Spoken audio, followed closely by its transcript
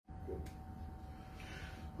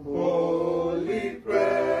Holy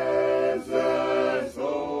presence,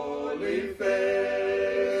 holy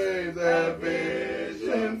face, a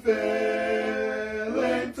vision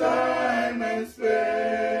filling time and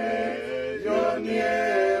space. Your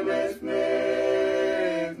nearest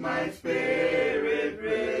place, my spirit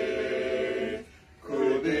raised.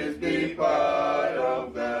 Could this be part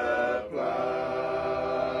of the plan?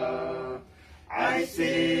 I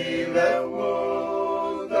see the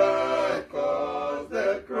wound that caused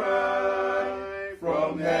the cry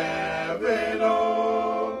from heaven,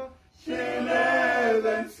 ocean, earth,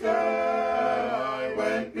 and sky.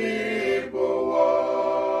 When people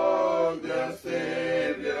walk, their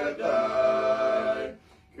Savior died.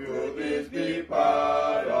 Could this be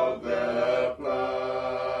part of the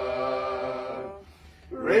plan?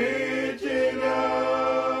 Reaching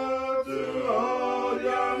out to hold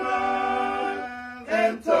your hand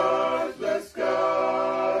and touch the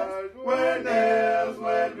sky when else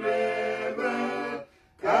were driven.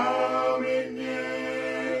 Coming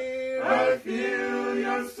near, I feel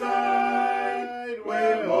your side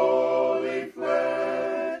when holy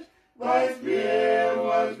flesh by spear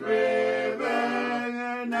was driven.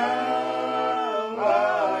 And now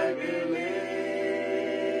I believe,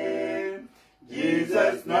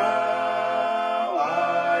 Jesus, now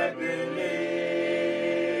I believe.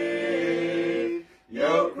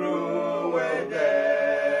 Your cruel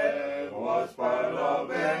death was part of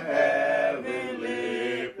a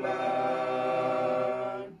heavenly plan.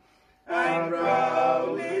 I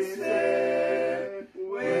proudly say,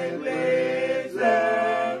 with lips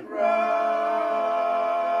and pride,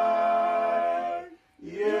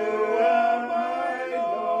 you are my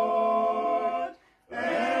Lord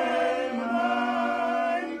and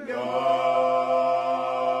my God.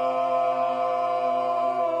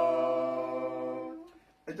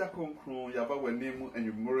 Eja konkron yaba wanemu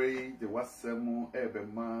anwumre de wasemu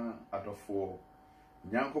ebema adofo.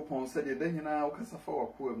 Nyankopon se de danyina okasafa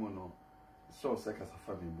wakoa mu no. So se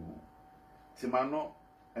kasafa me mu. Timano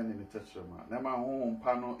ene ne tachrema. Na ma ho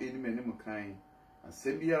mpa no enim enim kan.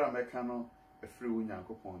 Asem biara meka no efre wo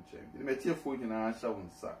Nyankopon chen. Ni metiefo nyina ahya wo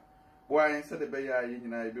nsa. Boan se de beya ye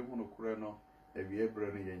nyina ebehu no kure no ewie bre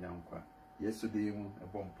no ye nyankwa. Yesu de mu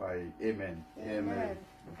ebompai. Amen. Amen.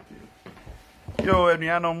 Yo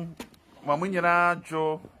enuanom mamunyina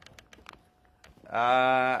jo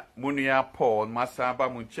munia Paul masaba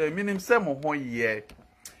munche minim se mo ho ye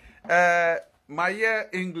my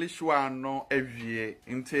English one no ewie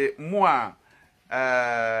nte mo a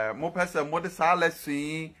mo pese mo de sa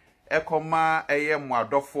lesson ekoma eye mo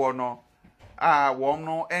adofo no won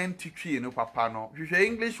no entitwi no papa no hwehwe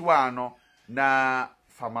English one no na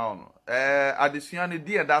fama no adesua ne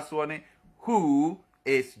die da so ne who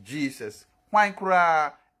is Jesus Why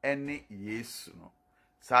kura ene Yesu no.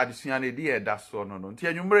 Sa adesua ne di eda so no no. Nti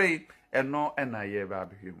anwumre eno ena ye ba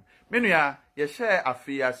behim. Menua ye share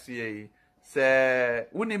afiase se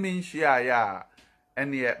wonimi nhia ya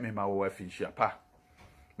ene mema wo afinhia pa.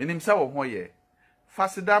 Menim se wo ho ye.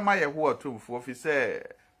 Fasida ma ye ho atumfo fi se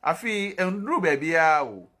afi enduru ba bia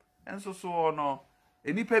wo. Enso so no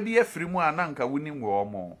enipa bi afirimu ananka wonim wo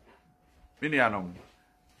mo. Menua no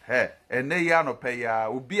ene ya no pe ya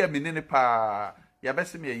obi a menene pa ya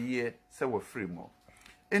besim ye yie se wo free mo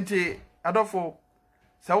enti adofo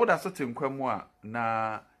se woda so tenkwam a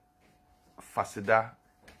na fasida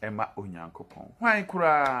ema onyankopon hwan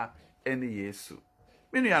kura ene Yesu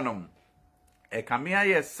menuanom ekamea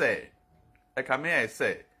ye se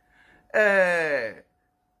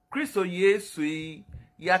Kristo Yesu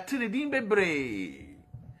ya tini din bebre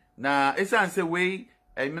na esanse we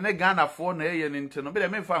emene Ghana for na ye nti no be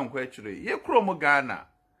me fa nkwa akire ye kro mo Ghana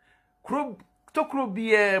kro to kro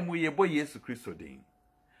bie mu ye bo Yesu Kristo din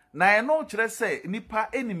na ye no kire se nipa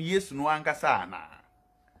enim Yesu no ankasa ana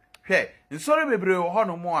hwe nsore bebre ho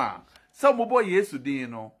no mo a se mo bo Yesu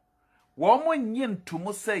din no wo mo nyi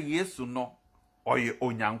ntum se Yesu no oye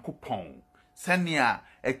onyankopon senia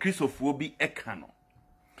Kristofuo bi eka no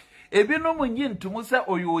ebi no mo nyi ntum se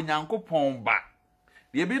oye onyankopon ba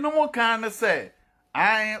ebi no mo kan se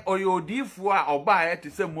ai oyodifu a oba ete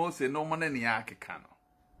se Mose no mo ne ne akeka no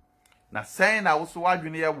na sen na wo so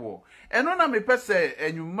wadwene ye wo eno na mepese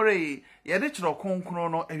enwumre ye de kiro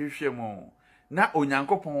konkron no ehwehwe mu na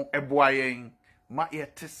onyankopon eboa yen ma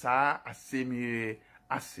yete saa asemi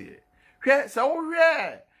ase hwe sa wo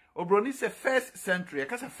hwe obroni se first century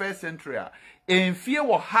kasa first century a enfie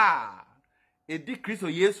wo ha edi Kristo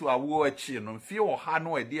Yesu awo achi no enfie wo ha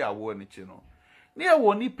no edi awo ni chi no ne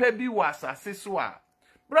ewo nipa bi wa asase so a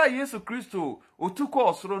bra Yesu Kristo otuko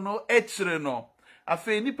osoro no echire no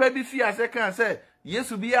afi nipa bi fi ase kan se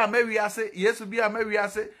Yesu bi a mawiase Yesu bi a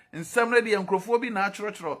mawiase nsɛm ne de nkrofo bi na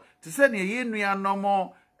atwerɛtwerɛ te sɛ ne ye nua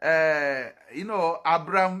nomo you know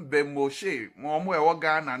Abraham ben Moshe mo ɛwɔ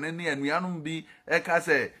Ghana ne ne anuanom bi ɛka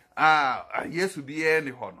sɛ Yesu bi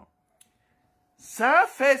ne hɔ no sa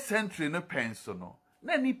first century no penso no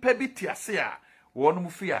na nipa bi tiase a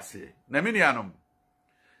wɔnom fi ase na me nuanom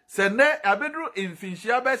sɛ ne abedru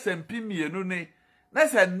mfinhyia bɛ sɛmpi mienu ne na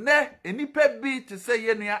sɛ ne nipa bi te sɛ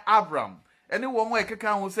ye nua Abraham ene wo nwa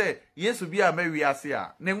ekeka ho se Yesu bi a mawi ase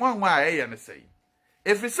a ne nwanwa a eye ne sei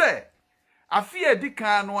efi se afi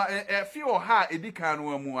edikan no afi o ha edikan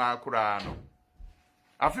no mu akura no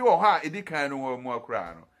afi o ha edikan no mu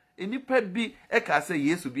akura no enipa bi eka se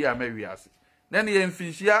Yesu bi a mawi ase na ne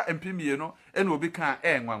mfinhyia empimie no ene obi kan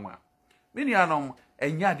nwanwa minianom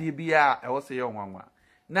enyade bi a ewo se ye nwanwa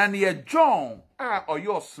na ne John a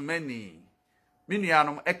oyo osmani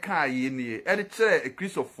minianom eka ye nie ede kire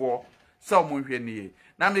Kristofo so mo hwe nie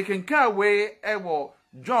na mekenka we ewo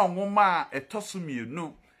John nwoma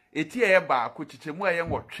etosumienu eti ba ko chichemu aye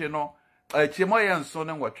nwotwe no chichemu aye nso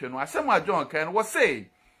ne nwotwe no asem a John kan wo say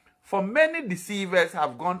for many deceivers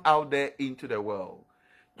have gone out there into the world.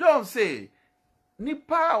 John say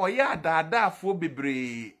nipa oya adaadafo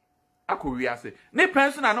bebre akowiase ne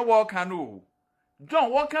penso na no wo kan no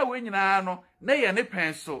John wo kan we nyina no na ye ne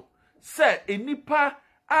penso se enipa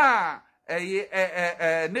a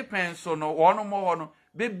ne penso no wono mo ho no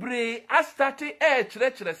bebre astarte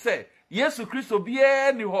kire se Yesu Kristo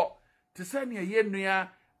bie ni ho te se ne ye nua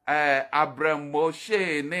Abraham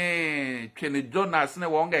Moshe ne twene Jonas ne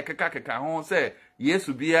wonga keka ho se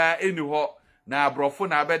Yesu bia eni ho na abrofo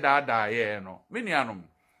na abeda ye no menianom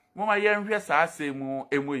moma ye nhwe saa asemu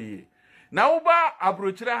emoyi na wo ba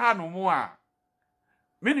abrochire ha no mo a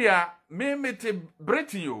menia mete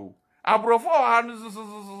Britain abrofo ha no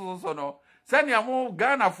so no sani mo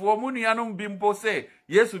Ghana fo mo nuanom bi mpo se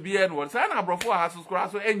Yesu bi en wo sani abrofo ha so skora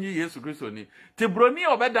so enyi Yesu Kristo ni te broni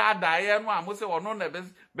obeda ye no a mo se wono na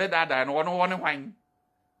beda no wono wone hwan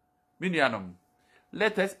minianom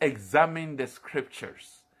let us examine the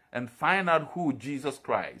scriptures and find out who Jesus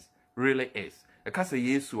Christ really is ekase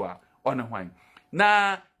Yesu a one hwan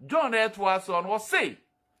na John etwa so no say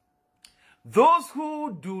those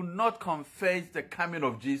who do not confess the coming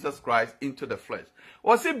of Jesus Christ into the flesh.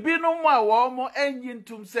 Was it binu wa womo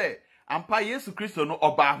enyintum se ampa Yesu Kristo no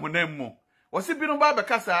oba honam mu. Was it binu ba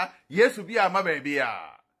bekasa Yesu bi ama ba bia.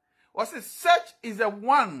 Was it such is the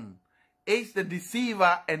one is the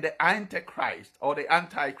deceiver and the antichrist or the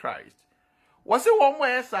antichrist. Was it womo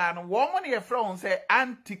esa no womo ne yefra say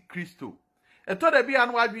antichristo. Eto da bia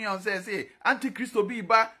no adwen on say antichristo bi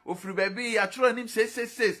ba ofiri ba bi ya choro nim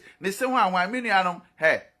 666 ne se ho anwan menuanom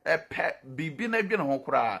pe bibi na dwen ho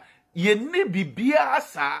kura ye ne bibia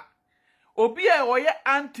asa obi a oye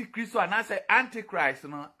antichristo ana say antichrist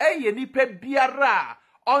no ye nipa biara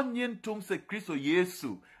onye ntum se Kristo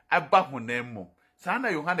Yesu aba honam mu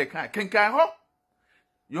sana Yohane kan ho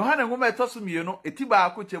Yohane ngoma etosumie no etiba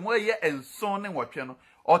akochemu ye enson ne nwotwe no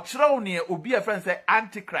o kyerɛw ne obi a friend say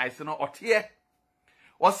antichrist no ote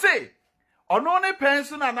o say ono ne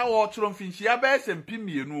penso na wo kyerɛw mfinhyia ba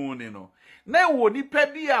esempimienu ne no na wo nipa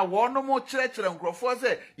bi a wono mo kyerɛkyerɛ nkrofo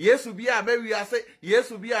say Yesu bi a mawiase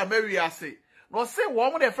Yesu bi a mawiase no say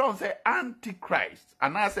wo mo de friend say antichrist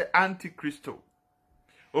ana say antichristo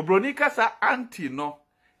obroni kasa anti no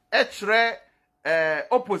kyerɛ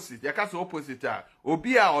opposite yakasa opposite a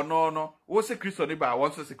obi a ono no wo se Kristo ne ba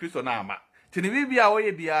won so se Kristo na ama tini bibia wo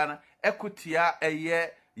ye bia na ekotia eye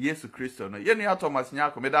Yesu Kristo no ye ne Thomas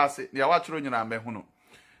Nyako medase ne wa kyerɛ nyina mahunu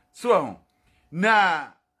so na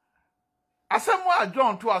asɛm a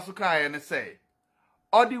John to asuka ne say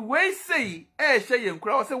or the way say hye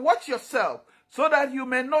yenkura say watch yourself so that you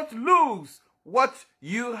may not lose what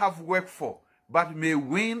you have worked for but may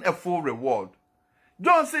win a full reward.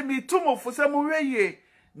 John say me tumo fo se mo hweye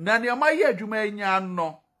na ne ma ye adwuma nya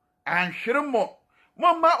no anhwere mo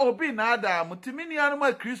momma obi na ada mutimini anu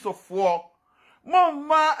a Kristofo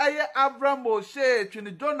momma aye Abraham Moshe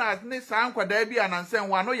twini Jonas ne sankwada bi anansen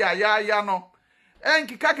wa no ya no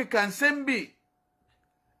enkika keka nsem bi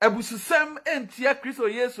abususem entia Kristo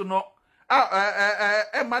Yesu no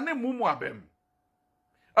ma ne mumu abem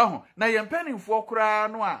na yempanimfo kura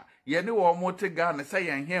no a ye ne wo mo te ga ne say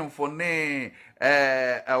yen hemfo ne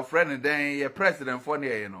friend den ye president for ne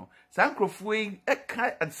ye no sankrofo yi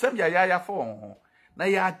eka nsem ya fo ho na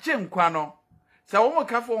ya gye nkwa no se wo mo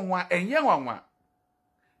ka fo ho a enye nwanwa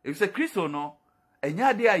e se Kristo no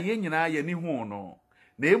enya de a ye nyina ye ni hu no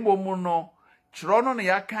na emom no kyero no na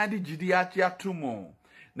ya kan de gidi ate atomo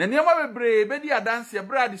na niam bebre be di adanse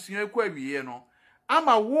brad suan kwa wiye no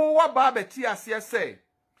ama wo wa ba beti ase se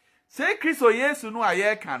say Kristo Yesu no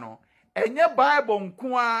aye ka no enye Bible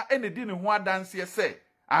nko a ene di ne ho adanse se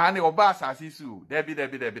ne oba asase su debi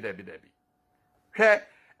hwe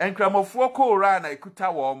enkramofo ko na ekuta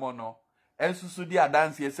wo mo no ensusu di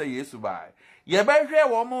adanse se Yesu bai ye be hwe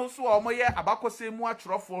wo mo so wo mo ye abakosemu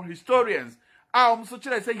atrofo historians so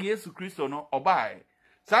kire se Yesu Kristo no obai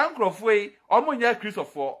sankrofo yi omo nya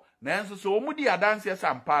Kristofo na ensusu omo di adanse se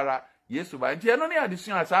ampara Yesu bai nti eno ne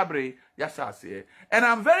addition asabre ya sase. And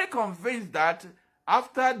I'm very convinced that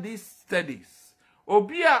after these studies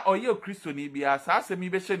obia oye Kristo ni bia sase mi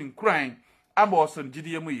be hye ni nkran amba oson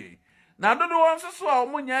gidie mu ye na dodo won so a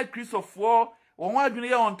omo nya Kristofo won adwene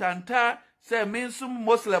ye ontanta se mensum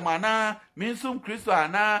Muslim ana mensum Kristo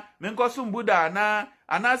ana menkosum Buddha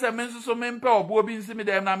ana se mensuso mempe obo obi nsimi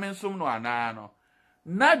dem na mensum no ana no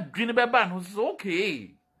na dwene beba no so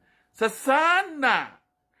okay se sana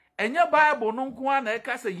enya Bible no nko ana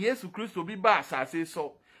eka se Yesu Kristo bi ba asase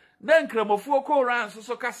so na nkramofo ko ran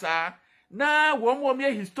so kasa na wo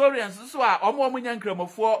me historians so a omo nya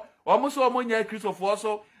nkramofo omo so omo nya Kristofo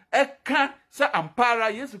so eka se ampara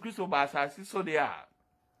Yesu Kristo ba asase so de a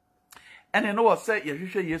ene no say ye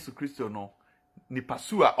hwehwe Yesu Kristo no ni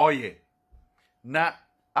pasua oye na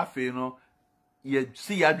afi no ye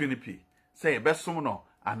si adwene pi say ye besom no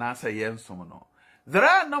ana say ye nsom no. There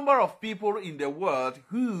are a number of people in the world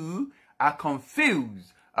who are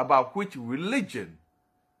confused about which religion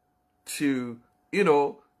to,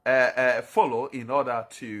 follow in order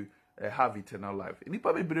to have eternal life.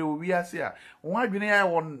 Nipa bebre we are here. One adwene ya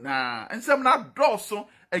won na ensem na doso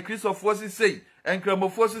e Christopher say, and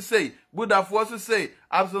Kremofo say, Buddha force say,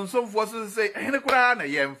 Absonsom force say, ene kura na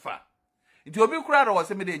yemfa. It will be crowd or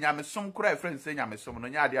semi de nyame som kura friends say nyame som no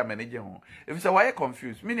nya de manage ho. If say why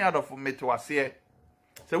confused, many out of me to ase.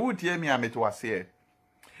 Se wutie mi ameto ase.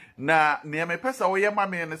 Na ne me pesa wo ye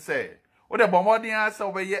mame ne se, wo de bomodin asa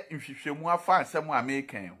wo be ye nhwehwemu afa ansem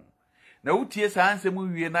American ho. Na wutie sa ansem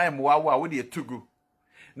wie na emwa wo a wo de tugu.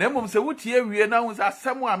 Na mum se wutie wie na hu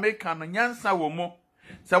asem American no nyansa wo mu.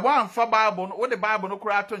 Se wo amfa Bible no wo de Bible no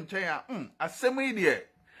kura to nchen a, asem yi de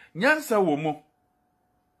nyansa wo mu.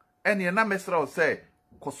 Ene na mesra wo se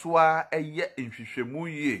kosoa eye nhwehwemu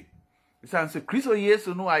yie. Isanse Kristo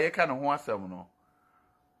Yesu no ayeka no ho asem no.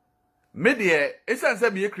 Medie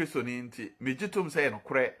esanse biye Kristo ni nti megitum se no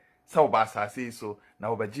kure se oba asase so na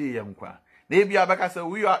obaji ye nkwa na ebia baka se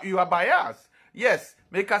you are biased. Yes,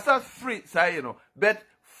 make us free say but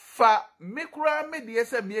fa mekura medie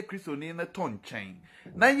se biye Kristo ni na ton chen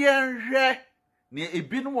na yenhwe ne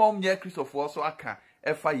ebinu wom nye Kristofo so aka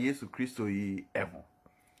efa Yesu Kristo yi eho.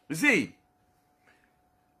 You see,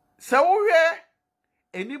 wo hwe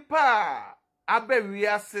enipa abawi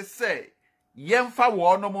asese yemfa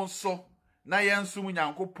wonom so na yensum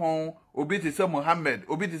Nyankopon obi te se Muhammad,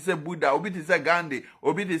 obi te se Buddha, obi te se Gandhi,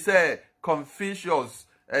 obi te se Confucius,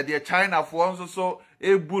 the China for so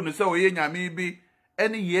ebu no se oye nyame bi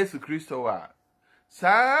ene Yesu Kristo a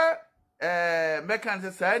sa mekan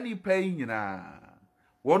se sa ni pa nyina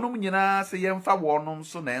wonom nyina se yemfa wonom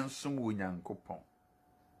so na ensum wo Nyankopon,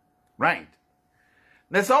 right?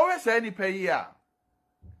 Na sa wo sa ni pa yi a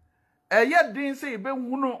eye din se be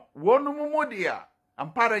hunu wonum modia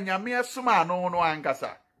ampara nyame asuma no no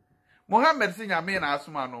ankasa. Muhammad se nyame na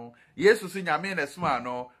asuma no, Yesu se nyame na asuma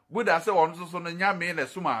no, Buddha se won so no nyame na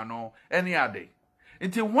asuma no, ene ade.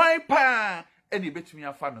 Nti why pa ene betumi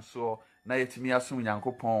afa no so na yetumi asum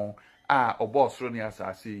Nyankopon a obosro ne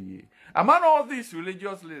asase yi. Among all these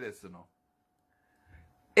religious leaders no,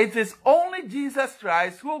 it is only Jesus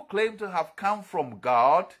Christ who claimed to have come from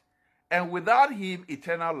God, and without him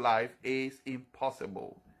eternal life is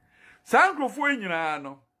impossible. Sankrofo nyina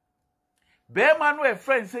no be ma no e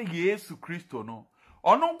friend say Yesu Kristo no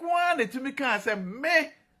ono nko a na timi kan say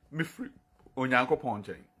me free Onyankopon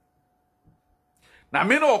chen na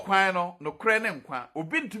me no kwan no kre ne nkwa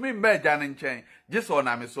obi ntimi mba agya ne nchen jeso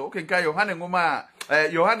na me so kenka Yohane ngoma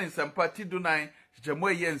Yohane Sempati Dunai jemo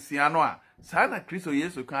ye nsia no a sa na Kristo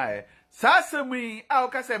Yesu kan sa semi a o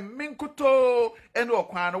ka se minkuto ene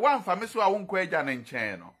okwan no wamfa me so a wonko agya ne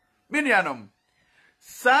nchen no minianom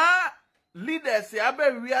sa leaders ya be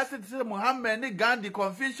wiase te Muhammad ni Gandhi,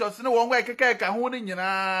 Confucius ni won wa kekeka ho ni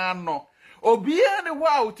nyina no obia ne ho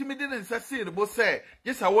a otimi de nsase ne bo se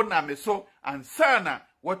yesa wo na me so ansana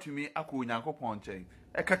watumi akọ Nyankopon chen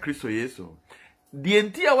eka Kristo Yesu die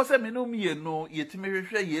nti a wo se me no mie no yetimi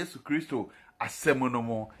hwehwe Yesu Kristo asem no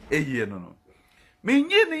mo ehie no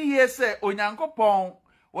menyi ni ye se Onyankopon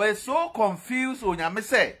we so confused onyame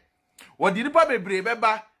se wo di nipa bebre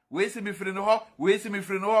beba we si mi free no ho, we si mi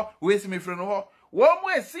free no ho, we si mi free no ho. Wo mo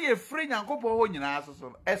esi e free Nyankopon ho nyina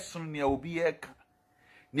asoso. Eson ne obi eka.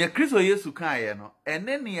 Nia Kristo Yesu kan ye no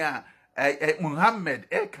ene nia Muhammad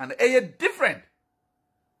kan different.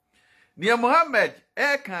 Nia Muhammad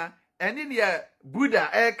kan ene nia Buddha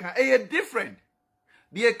kan different.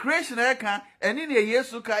 The creation kan ene nia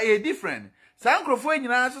Yesu kan different. Sankrofo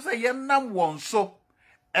nyina so say ye nam won so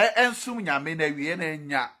ensum nyame na wie na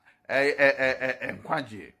nya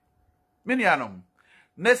enkwagye. Minianom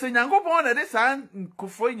nese Nyankopon na de san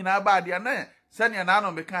kofo nyina ba de na sani na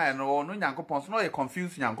no mekan no no Nyankopon so no ye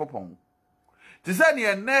confuse Nyankopon. Ti sani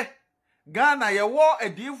enne Ghana ye wo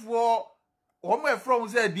adifo wo me from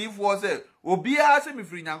say adifo say obi a se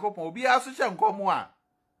mefiri Nyankopon obi a so hye nkomo a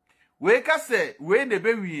we ka se we ne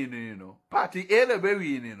be wi ni no party A ne be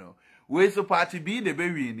wi ni no we so party B ne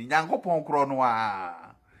be wi ni Nyankopon kro no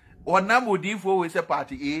a onam odifo we say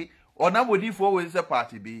party A onam odifo we say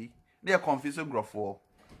party B na confuse grofo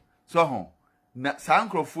so ho na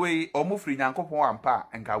sankrofo yi omofri Nyankopon ampa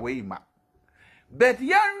enka we ma but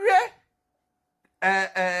yanwe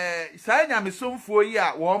sa nyamesomfo yi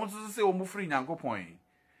a wo mso se omofri Nyankopon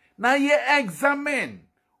na ye examine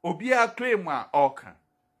obi a claim a oka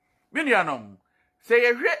minianom se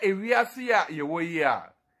ye hwe ewiase a ye wo yi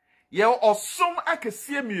a ye osom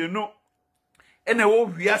akese mienu ene wo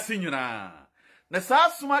wiase nyuna na sa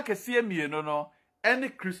som akese mienu no ene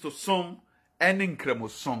Christosom ene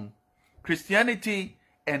nkremosom Christianity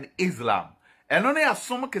and Islam eno ne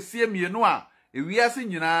asom akese mienu a ewiase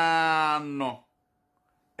nyuna no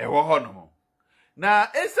ewo hono na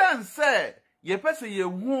esan se ye pese ye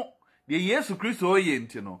hu de Yesu Kristo oye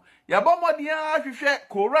ntino ya bomodia hwehwe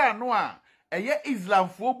Quran no a eye Islam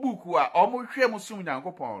fo book a omohwe musum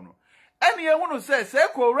Nyankopon no ene ye hu no se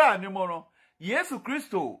Quran ni mo no Yesu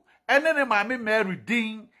Kristo ene ne maame Mary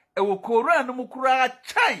din ewo Quran no mukura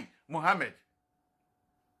chai Muhammad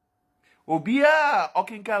obia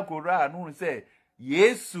okinka Quran no se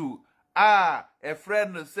Yesu a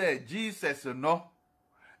friend no se Jesus no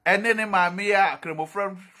ene ne maame ya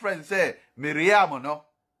kremofriend se Miriam no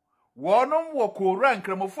wonom wo Quran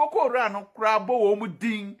kremofo Quran no kra bo wo mu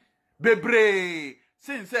din bebre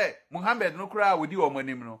sin se Muhammad no kra wodi wo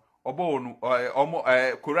manim no obo no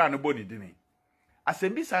Quran no bo ni dini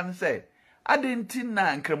asembi san se adenti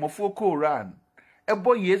na kremofo Quran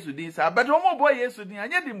ebo Yesu din sa but omo bo Yesu din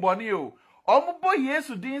anye din boni o omo bo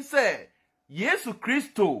Yesu din se Yesu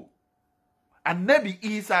Kristo Annabi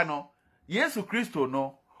Isa no Yesu Kristo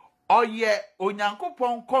no oye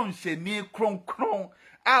Onyankopon konhyeni kronkron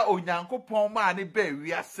a Onyankopon ma ne ba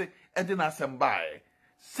wiase e de na sembae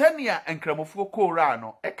senia enkramofo Quran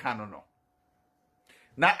no ekano no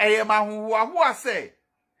na eyema ho ase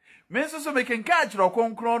menso so mekenka akiro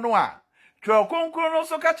kronkron no a kiro kronkron no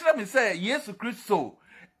so ka kire me se Yesu Kristo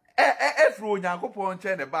efro Onyankopon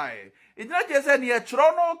che ne bae igina je se ne e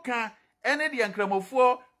kiro no ka ene de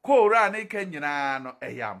enkramofo Quran ne ka nyina no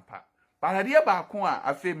eyampa Paradia ba ko a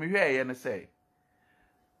afi me hwe ye ne say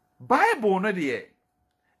Bible no de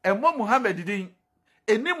emo Muhammad din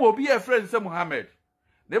enim obi e friend say Muhammad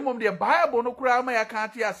na mom de Bible no kura ma ya kan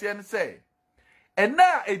ate ase ne say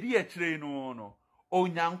ena edi a kire no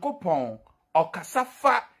Onyankopon okasa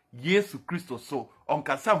fa Yesu Kristo so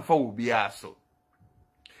onkasa mfa obi aso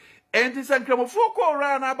enti sankramofo ko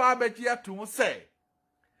ra na ba beti atum say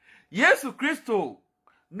Yesu Kristo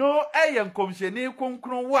no eyenkomhyeni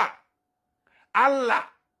konkron wa Allah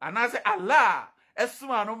anase Allah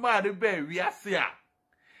esuma no ma de ba wiase a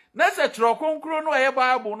na se tro konkro no e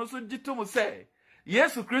Bible no so gitum se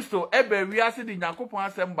Yesu Kristo e ba wiase di Nyankopon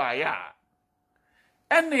asem ba ya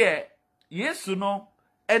ene Yesu no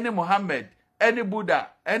ene Muhammad ene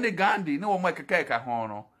Buddha ene Gandhi ne wo ma keka ho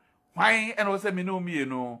no hwan ene wo se me no mie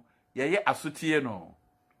no ye asotie no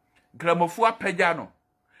gramofu apagya no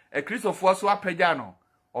Kristofo so apagya no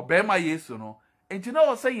obema Yesu no enti na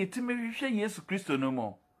o say yetime hwehwe Yesu Kristo no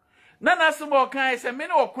mo na nasemo kan se me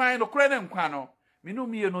ne okwan no kore ne nkwa no me no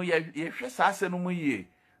mie no ye hwe saase no mu yie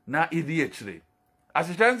na idi ekire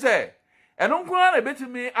asichanse eno nkwa na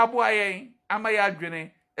betimi aboayen amaya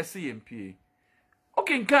adwene ese yempie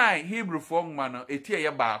okinkan Hebrew fo ngma no etie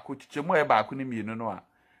ye baako chichemu ye baako ne mie no a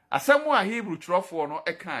asemu a Hebrew trofo no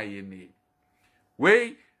ekan ye ni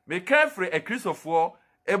we me carefree a Christopher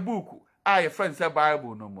a book I friends a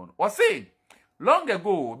Bible no more. Was saying long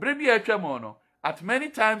ago, at many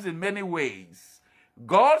times in many ways,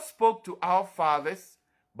 God spoke to our fathers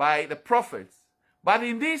by the prophets, but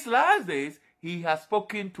in these last days, he has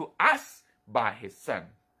spoken to us by his son.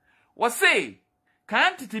 Was saying,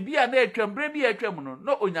 can't it be an no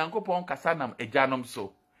Onyankopon kasanam ejanom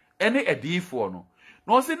so, any a no.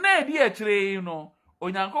 No se na di akire no,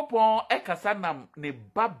 Onyankopon kasanam ne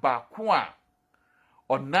baba kwa.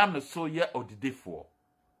 Onam no so ye odidefo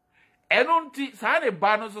Enunti saa ne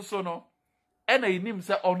ba no so no ena inim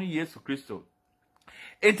se ono Yesu Kristo.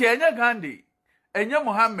 Enti enye Gandhi, enye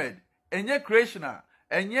Muhammad, enye Krishna,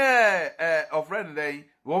 enye of friend day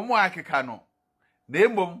wo mu akeka no. Na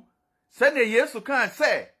emom se ne Yesu kan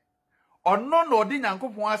se ono no odi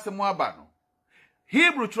Nyankopon asem aba no.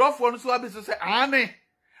 Hebrew trofo no so abiso se ane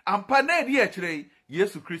ampa na edi akire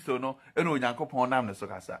Yesu Kristo no ena Onyankopon nam ne so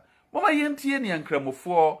kasa. Mama yentie ne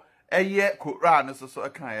ankramofo eye Quran so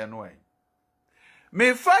kan ye no ai.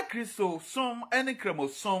 Me fa Kristo som ene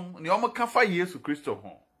kramosom ne omo kafa Yesu Kristo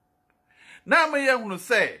ho. Na me ye hunu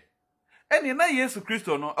se ene na Yesu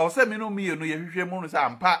Kristo no o se me no me no ye hwehwe mu no se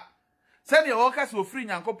ampa. Se ne o kasa ofri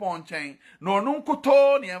Nyankopon nchen na onu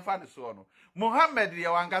nkoto ne emfa ne so no. Muhammad ye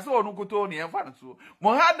wankasa onu nkoto ne emfa ne so.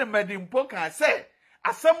 Muhammad mpo kan se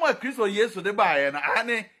asem a Kristo Yesu de baaye na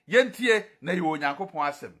ane yentie na ye Onyankopon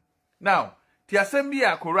asem. Now, ti asem bi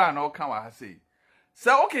a Quran o kan wa ha sei. Se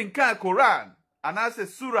o kan Quran and I say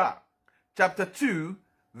Surah chapter 2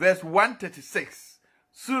 verse 136.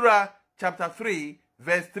 Surah chapter 3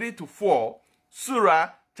 verse 3 to 4. Surah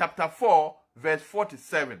chapter 4 verse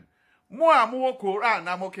 47. Mo amu Quran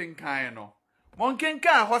na mo kenkan no. Mo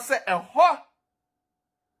kenkan ho se eho.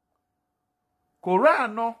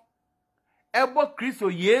 Quran no ebo Kristo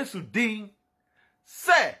Yesu din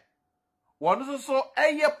se wono so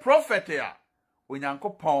eye prophet ya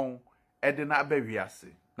Onyankopon e de na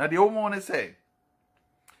abawiase. Na de omo ne say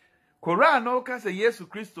Quran no ka se Yesu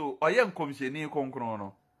Kristo oye nkomhyeni konkron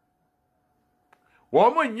no. Wo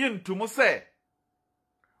mo nyintum se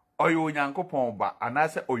oye Onyankopon ba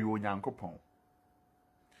anase oye Onyankopon.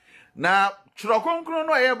 Na tro konkron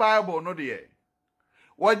no oye Bible no de.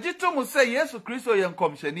 Wo gitum se Yesu Kristo oye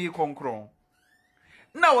nkomhyeni konkron.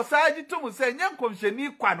 Na wo sa gitum se nya nkomhyeni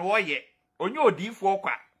kwa no oye. Onye odifo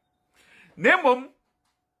kwa. Nemom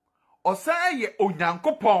osaye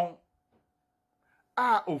Onyankopon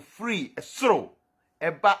a ofri esoro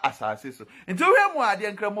eba asase so nti we mu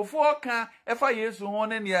ade nkramofo ka efa Yesu ho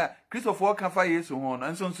ne ne Kristofo ka fa Yesu ho no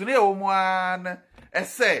nso ne wo mu an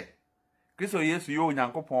ese Kristo Yesu yo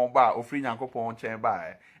Onyankopon ba ofri Nyankopon chen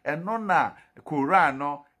ba eno na Quran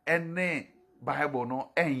no ene Bible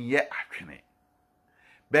no enye atwene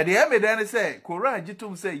be de emeden say Quran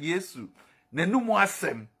gitum say Yesu nanumu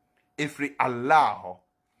asem efri Allah ho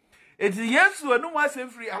eti Yesu anumu asem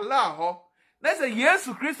efri Allah ho. Na se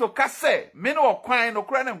Yesu Kristo ka se me no kwan no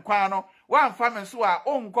kra ne nkwan no wa mfa me so a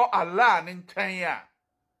onko Allah ne ntan ya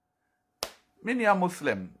mini a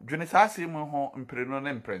Muslim dwene saase mu ho mpreno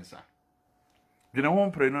ne mprensa dwene ho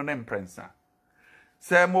mpreno ne mprensa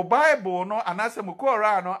se mo Bible no anase mo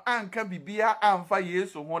Quran no anka bibia amfa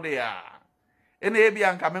Yesu ho de ya ene ebi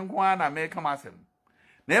anka me nkwan na me kama asem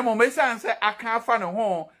na emo mesan se aka afa ne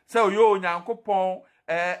ho se oyo Onyankopon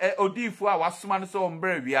odifu a wasoma no so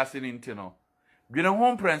mbre wiase ne ntino Gwene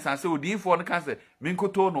home prince and say odifo no kan say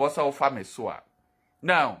minkoto no osa ofa mesoa.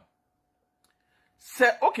 Now, say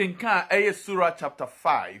okenkan eye Surah chapter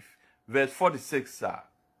 5 verse 46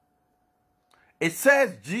 it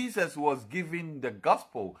says Jesus was giving the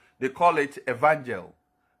gospel, they call it evangel,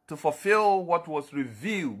 to fulfill what was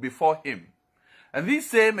revealed before him. And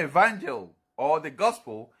this same evangel or the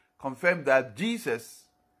gospel confirmed that Jesus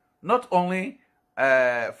not only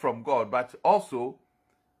from God but also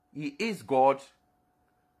he is God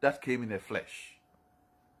that came in the flesh.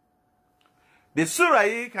 The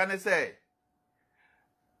surah can say,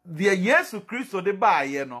 the Yesu Christo de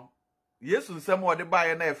baye no. Yesu nsemo de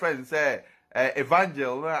baye na friend say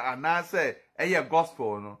evangel and na say eye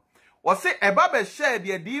gospel no. O say eba be share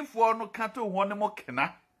the adifo no kato ho ne mo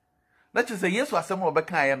kena. Na che say Yesu asemo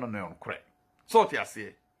obeka ye no no nkre. So ti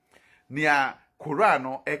ase. Nia Quran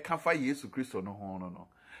no e kafa Yesu Christo no ho no.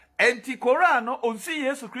 Enti Quran no onsi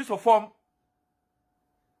Yesu Christo form.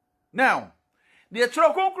 Now, the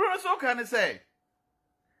chro konkro so can say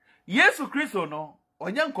Yesu Kristo no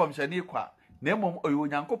onye nkomhyani kwa na emom oyo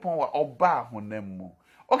Nyankopon wa oba honam mu.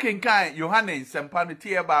 Okay nkan Yohane nsempa no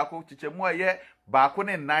tie baako chichemu aye baako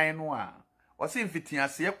ne nan no a o se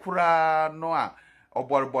mfitiase kura no a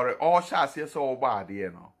oborbore o sha ase so oba ade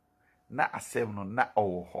no na asem no na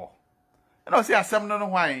owo ho. Na o se asem no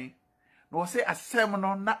hwan no say asem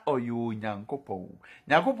no na oyo Nyankopon.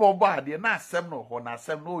 Nyankopon ba ade na asem no ho na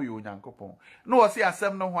asem no oyo Nyankopon. No say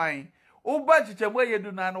asem no hwan. Oba chichemu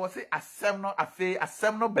yedu na no say asem no afi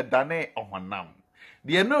asem no bedane ohonam.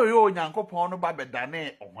 De no oyo Nyankopon no ba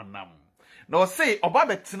bedane ohonam. No say oba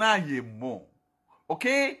betena yemo.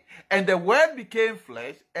 Okay? And the word became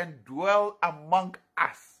flesh and dwelt among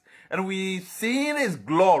us. And we seen his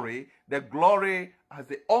glory, the glory as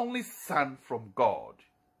the only son from God.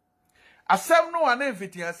 Asem no ane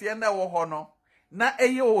mfitiase na wo ho no na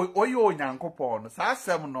oyo onyankopon saa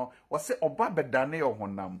asem no wo se oba bedane yo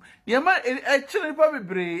honam niema chire pa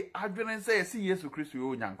bebre adwene se yesi Yesu Kristo yo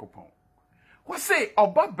onyankopon wo se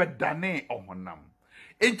oba bedane ohonam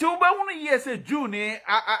enti wo ba hunu yese June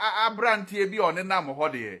abrantie bi onenam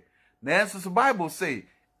hode na enso Bible say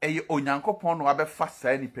eye onyankopon no abefa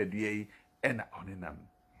saa nipadua yi ena onenam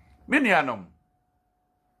menianom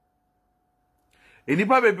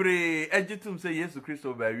enipa bebre egitum se Yesu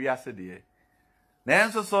Kristo ba wi ase de na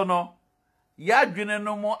enso so no ya dwene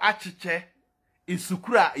no mo acheche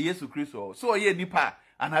isukura Yesu Kristo so ye nipa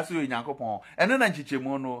anase onyankopon eno na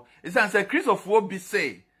nchichemu no isan se Kristofo bi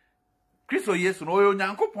say Kristo Yesu no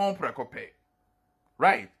onyankopon prekope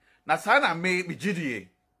right na sana me bigidie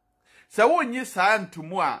se wonyi saa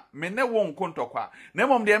ntumu a me ne won kontokwa na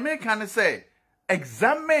mom de me kan say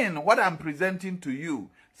examine what I'm presenting to you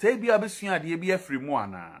say bia besua de bia frimu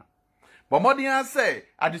ana bomodin say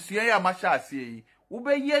adesua ya masha asie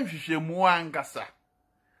ubeye nhwehwemu angasa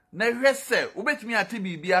na hwese ubetimi ate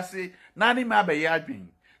bibia ase na ne ma be ya adwen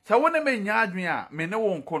se wone menya adwen a me ne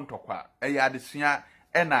won kontokwa eya adesua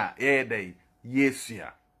ena yedai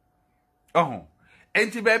Yesia oho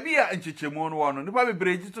enti baby a nchichemu no wono nipa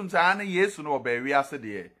bebregitum sa na Yesu no obawi ase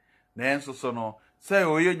de na enso so no say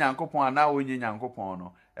oyo nyankopon ana onye nyankopon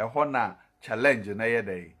no eho na challenge na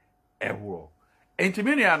yedai ewo enti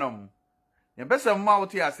minianom yempesa mma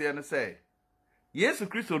wote ase no say Yesu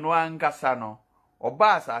Kristo no angasa no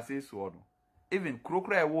oba asase so no even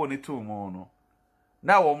krokra ewo ne tomu no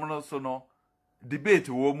na wo no so no debate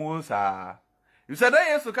wo mu sa you said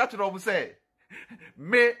Yesu ka tro say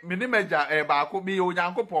me ni meja baako me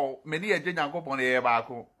onyankopon me ni eje nyankopon e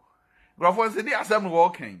baako grofon se di asem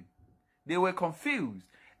walking they were confused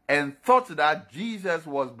and thought that Jesus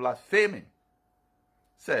was blaspheming.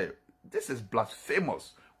 Say this is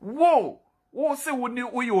blasphemous. Whoa wo se woni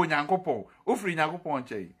uyo onyankopon ofri nyankopon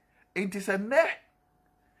chei enti se ne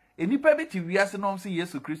enipa bi ti wiase no se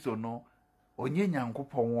Yesu Kristo no onye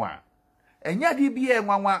nyankopon a enya de bi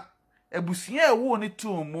enwanwa ebusia ewo ni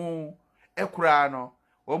tumu ekura no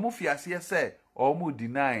omu fiase se omu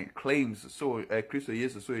deny claims so Kristo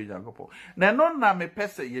Yesu so nyankopon na no na me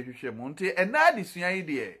pese ye hwehwemu nti ena adesua yi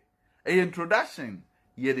de introduction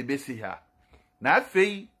ye de besi ha na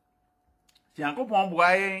afei nyankopon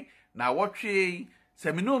boaye na wotwe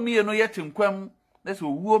semino mie no yetinkwam na so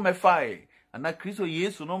wuo mefae ana Kristo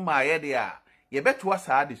Yesu no maaye de a ye beto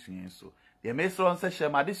asa adesua so ye meso nse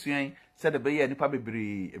hyem adesua se de be ye nipa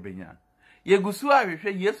bebre ebenya ye gusu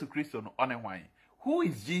ahwehwe Yesu Kristo no one hwan who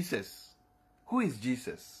is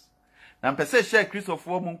Jesus na mpese share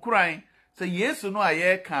Kristofo mu nkuran se Yesu no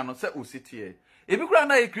aye kan no se ositie ebi kura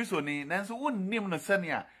na ye Kristo ni nanso wonnim no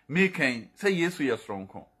sane a mekan se Yesu ye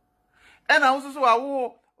soronko ena wo so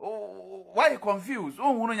awo why confused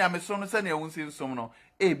ohunu nyameso no sane awunsi nsom no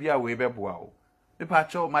ebia we beboa wo mepa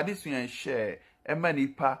cho madesua share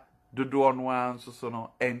emanipa dodo ono anso so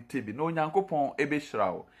no entibi no nyankopon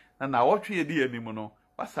ebehirawo na wotwe ye di anim no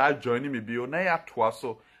wasa join me bio na ya toa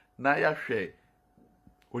so na ya hwe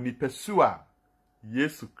onipesu a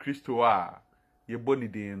Yesu Kristo a ye boni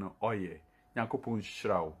din no oye nyankopon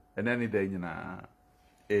hirawo enani da nyina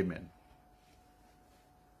amen.